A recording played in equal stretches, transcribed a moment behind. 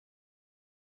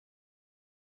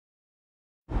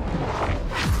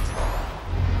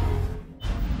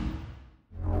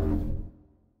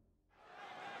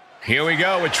Here we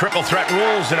go with triple threat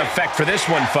rules in effect for this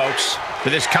one, folks.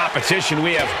 For this competition,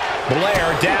 we have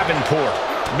Blair, Davenport,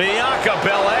 Bianca,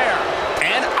 Belair,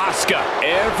 and Asuka.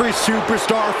 Every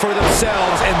superstar for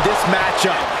themselves in this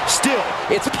matchup. Still,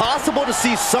 it's possible to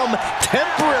see some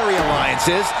temporary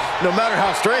alliances, no matter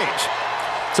how strange.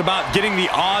 It's about getting the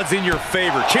odds in your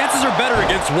favor. Chances are better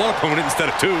against one opponent instead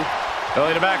of two.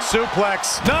 Belly to back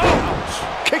suplex. No!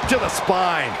 Kick to the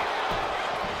spine.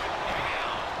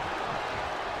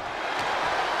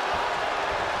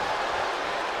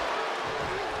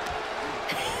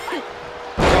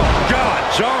 Oh,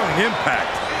 God, jarring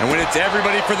impact. And when it's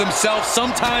everybody for themselves,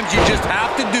 sometimes you just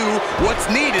have to do what's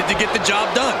needed to get the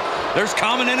job done. There's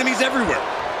common enemies everywhere.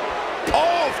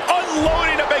 Oh,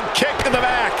 unloading a big kick to the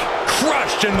back.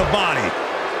 Crushed in the body.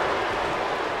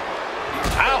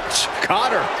 Ouch.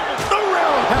 Caught her. The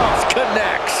roundhouse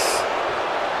connects.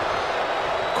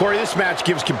 Corey, this match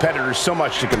gives competitors so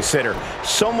much to consider,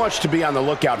 so much to be on the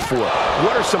lookout for.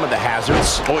 What are some of the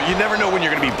hazards? Well, you never know when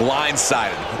you're going to be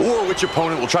blindsided or which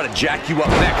opponent will try to jack you up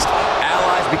next.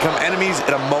 Allies become enemies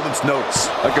at a moment's notice.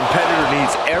 A competitor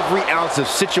needs every ounce of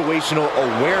situational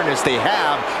awareness they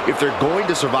have if they're going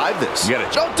to survive this. You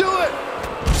gotta Don't do it!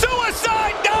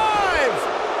 Suicide dive!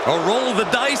 A roll of the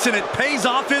dice and it pays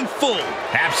off in full.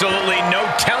 Absolutely no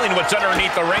telling what's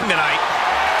underneath the ring tonight.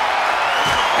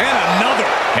 And another.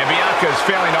 And Bianca is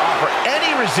failing to offer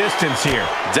any resistance here.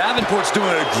 Davenport's doing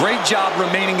a great job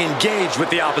remaining engaged with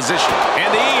the opposition.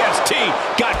 And the EST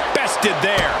got bested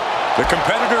there. The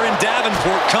competitor in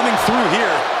Davenport coming through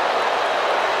here.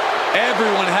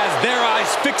 Everyone has their eyes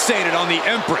fixated on the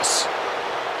Empress.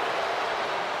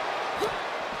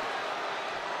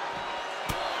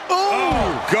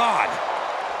 Oh, God.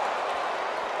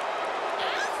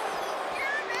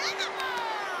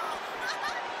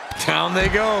 Down they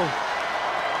go.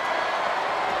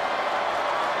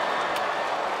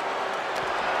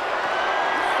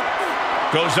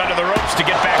 Goes under the ropes to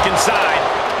get back inside.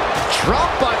 Drop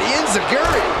by the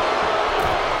enziguri.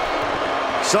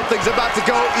 Something's about to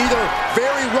go either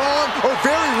very wrong or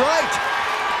very right.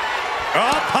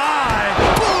 Up high.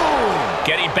 Boom!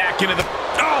 Getting back into the...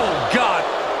 Oh, God.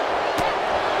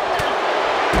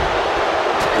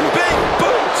 Big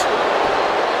boot!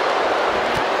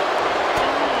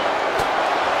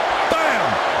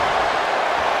 Bam!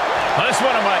 Well, this is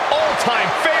one of my all-time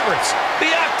favorites.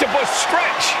 The octopus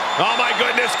stretch. Oh, my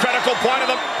goodness. Critical point of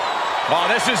the... Oh,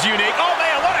 this is unique. Oh,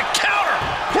 man, what a counter.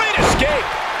 Great escape.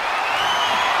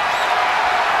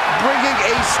 Bringing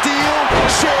a steel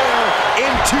chair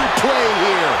into play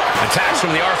here. Attacks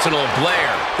from the arsenal of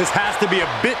Blair. This has to be a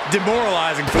bit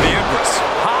demoralizing for the Empress.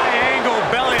 High angle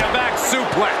belly to back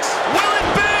suplex. Will it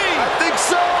be? I think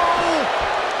so.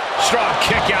 Strong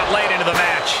kick out late into the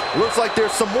match. Looks like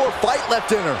there's some more fight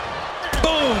left in her.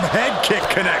 Boom, head kick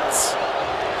connects.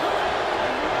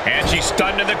 And she's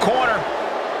stunned in the corner.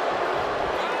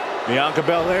 Bianca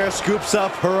Belair scoops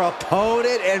up her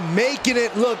opponent and making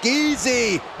it look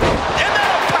easy. And then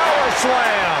a power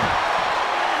slam.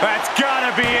 That's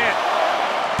gotta be it.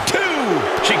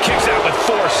 2. She kicks out with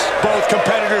force. Both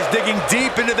competitors digging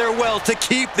deep into their well to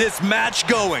keep this match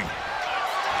going.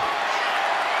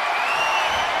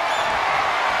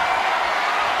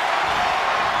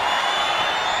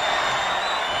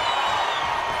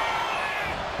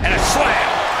 And a slam.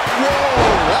 Whoa,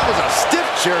 that was a stiff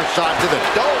chair shot to the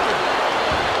dome.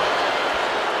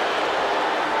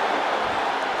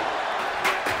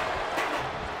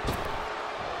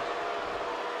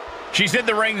 She's in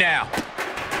the ring now.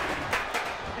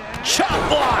 Chop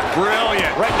block.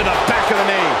 Brilliant. Right to the back of the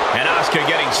knee. And Asuka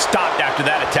getting stopped after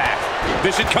that attack.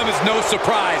 This should come as no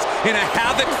surprise. In a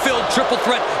havoc-filled triple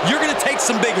threat, you're gonna take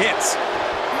some big hits.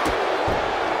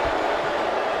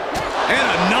 And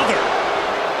another.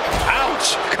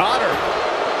 Ouch. Caught her.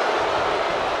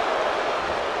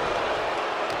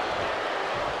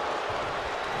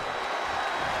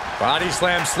 Body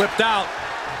slam slipped out.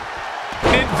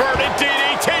 Inverted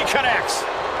DDT connects.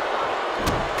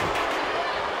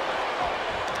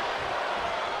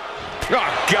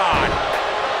 Oh, God.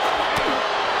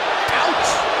 Ouch.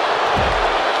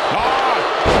 Oh,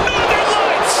 Northern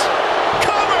Lights.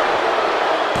 Cover.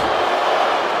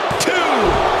 2.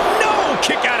 No,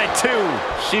 kick out at 2.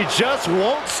 She just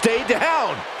won't stay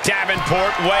down.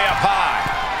 Davenport way up high.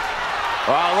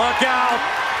 Oh, look out.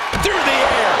 Through the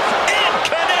air. And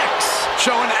connects.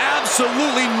 Showing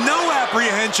absolutely no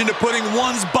apprehension to putting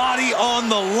one's body on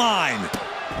the line.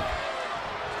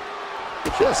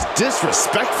 Just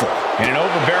disrespectful. And an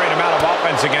overbearing amount of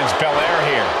offense against Belair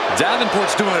here.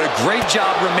 Davenport's doing a great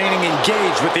job remaining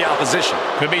engaged with the opposition.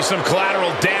 Could be some collateral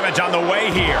damage on the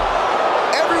way here.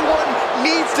 Everyone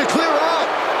needs to clear out.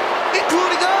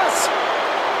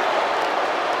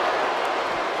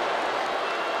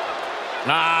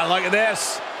 Ah, look at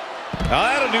this. Now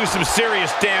that'll do some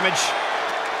serious damage.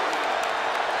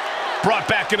 Brought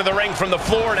back into the ring from the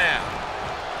floor now.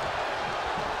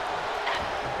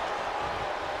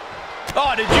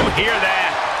 Oh, did you hear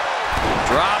that?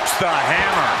 Drops the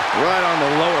hammer. Right on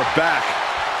the lower back.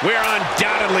 We're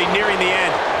undoubtedly nearing the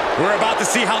end. We're about to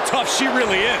see how tough she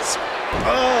really is.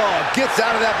 Oh, gets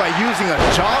out of that by using a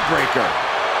jawbreaker.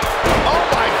 Oh,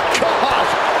 my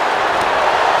gosh.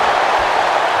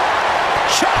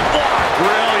 Chop block.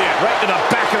 Brilliant. Right to the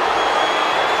back of...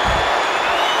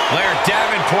 Blair,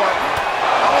 Davenport.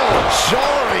 Oh,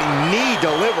 jarring knee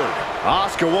delivered.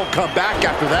 Asuka won't come back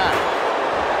after that.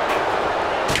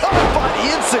 Covered by the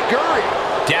enziguri.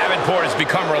 Davenport has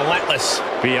become relentless.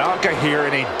 Bianca here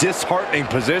in a disheartening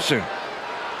position.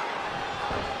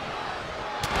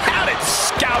 Had it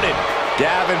scouted.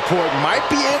 Davenport might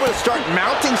be able to start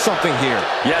mounting something here.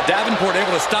 Yeah, Davenport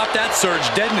able to stop that surge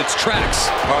dead in its tracks.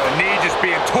 Oh, the knee just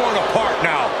being torn apart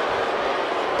now.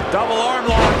 Double arm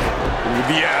lock.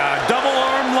 Yeah, double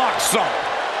arm lock salt.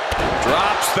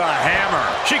 Drops the hammer.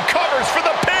 She covers for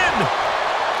the pin.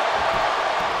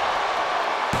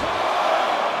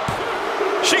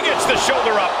 She gets the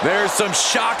shoulder up. There's some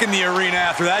shock in the arena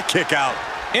after that kick out.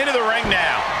 Into the ring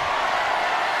now.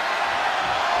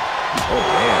 Oh,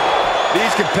 man.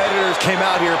 These competitors came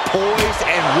out here poised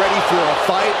and ready for a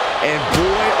fight, and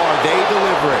boy, are they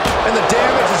delivering. And the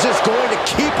damage is just going to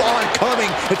keep on coming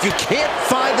if you can't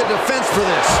find the defense for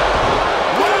this.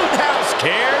 Roundhouse.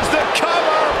 Here's the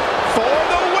cover for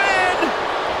the win.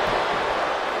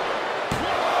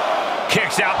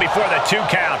 Kicks out before the 2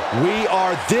 count. We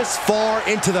are this far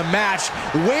into the match.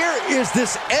 Where is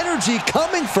this energy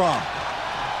coming from?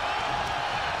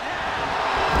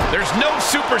 There's no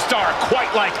superstar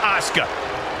quite like Asuka.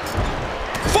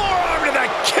 Forearm to the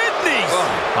kidneys.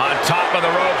 On top of the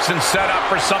ropes and set up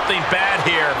for something bad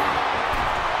here.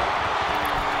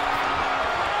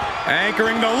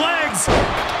 Anchoring the legs.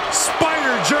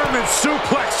 Spider German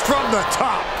suplex from the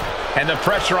top. And the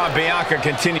pressure on Bianca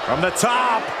continues. From the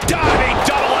top. Diving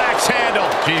double axe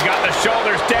handle. She's got the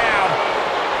shoulders down.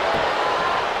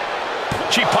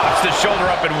 She pops the shoulder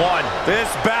up in one.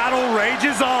 This battle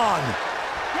rages on.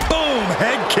 Boom,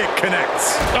 head kick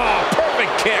connects. Oh,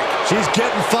 perfect kick. She's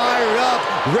getting fired up,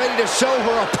 ready to show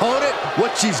her opponent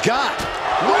what she's got.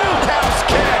 Roundhouse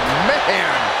kick.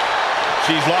 Man.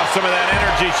 She's lost some of that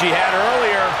energy she had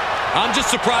earlier. I'm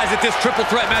just surprised that this triple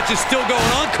threat match is still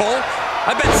going on, Cole.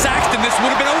 I bet Saxton this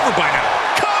would have been over by now.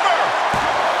 Cover!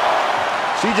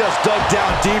 She just dug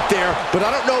down deep there, but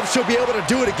I don't know if she'll be able to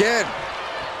do it again.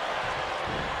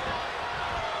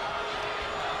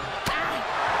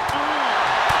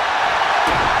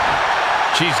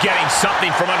 She's getting something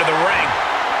from under the ring.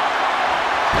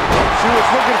 She was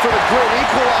looking for the great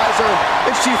equalizer,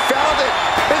 and she found it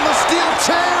in the steel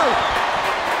chair.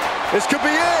 This could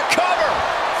be it. Cover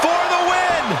for the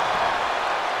win.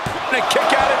 And a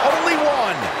kick out at only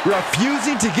one.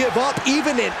 Refusing to give up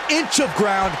even an inch of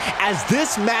ground as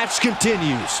this match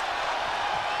continues.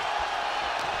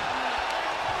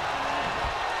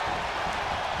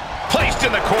 Placed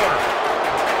in the corner.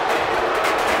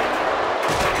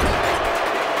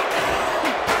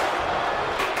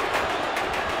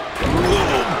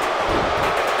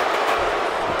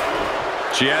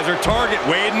 She has her target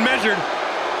weighed and measured.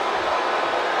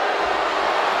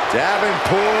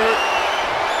 Davenport.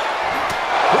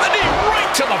 With a knee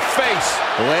right to the face.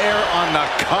 Blair on the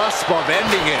cusp of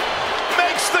ending it.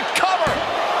 Makes the cover.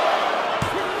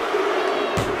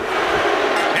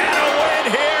 And a win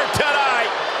here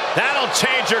tonight. That'll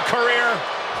change her career.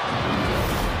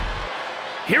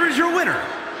 Here is your winner,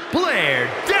 Blair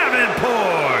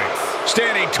Davenport.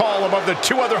 Standing tall above the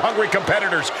 2 other hungry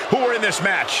competitors who were in this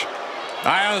match.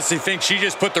 I honestly think she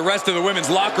just put the rest of the women's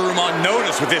locker room on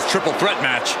notice with this triple threat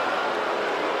match.